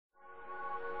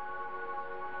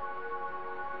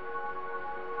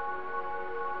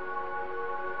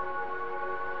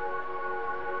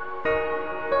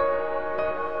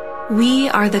We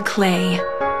are the clay.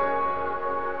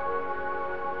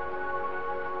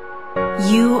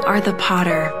 You are the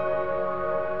potter.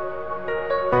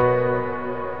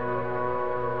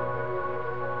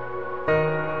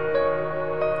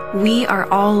 We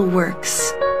are all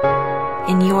works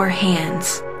in your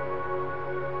hands.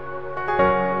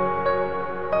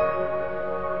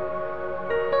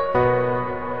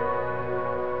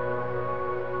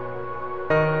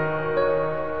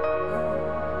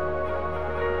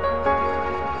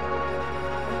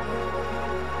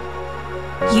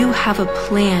 You have a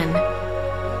plan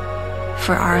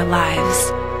for our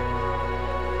lives.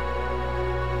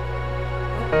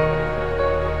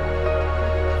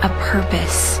 A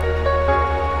purpose.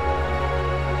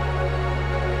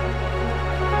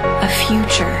 A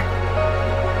future.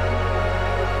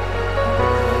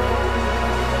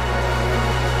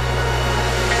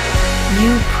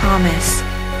 You promise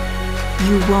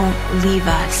you won't leave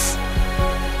us.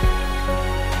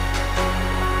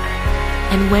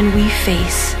 And when we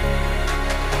face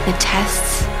the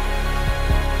tests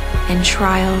and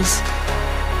trials,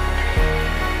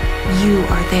 you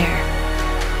are there.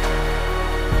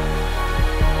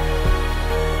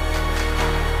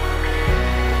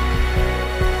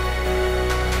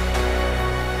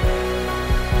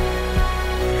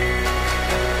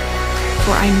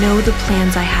 For I know the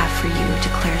plans I have for you,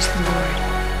 declares the Lord.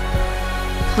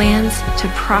 Plans to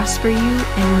prosper you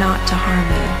and not to harm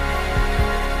you.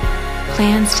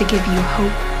 Plans to give you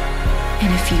hope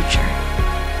and a future.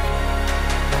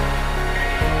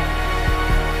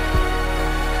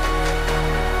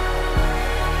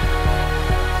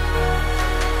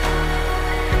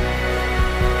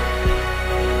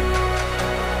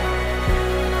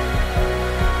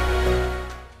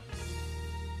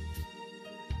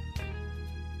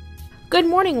 Good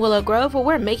morning, Willow Grove, where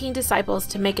we're making disciples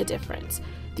to make a difference.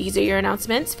 These are your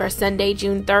announcements for Sunday,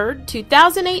 June 3rd,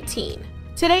 2018.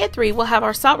 Today at 3, we'll have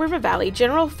our Salt River Valley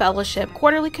General Fellowship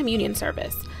Quarterly Communion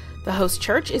Service. The host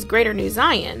church is Greater New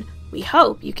Zion. We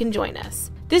hope you can join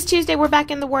us. This Tuesday, we're back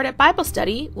in the Word at Bible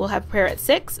Study. We'll have prayer at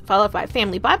 6, followed by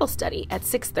Family Bible Study at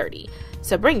 6:30.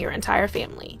 So bring your entire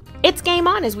family. It's game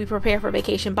on as we prepare for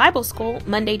Vacation Bible School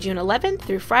Monday, June 11th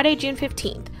through Friday, June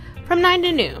 15th, from 9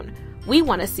 to noon. We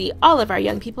want to see all of our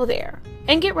young people there.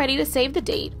 And get ready to save the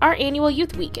date. Our annual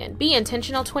Youth Weekend, Be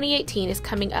Intentional 2018, is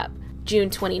coming up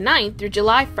June 29th through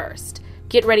July 1st.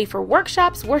 Get ready for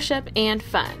workshops, worship, and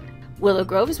fun. Willow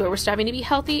Grove is where we're striving to be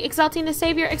healthy, exalting the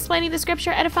Savior, explaining the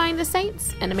Scripture, edifying the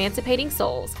saints, and emancipating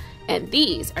souls. And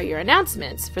these are your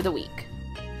announcements for the week.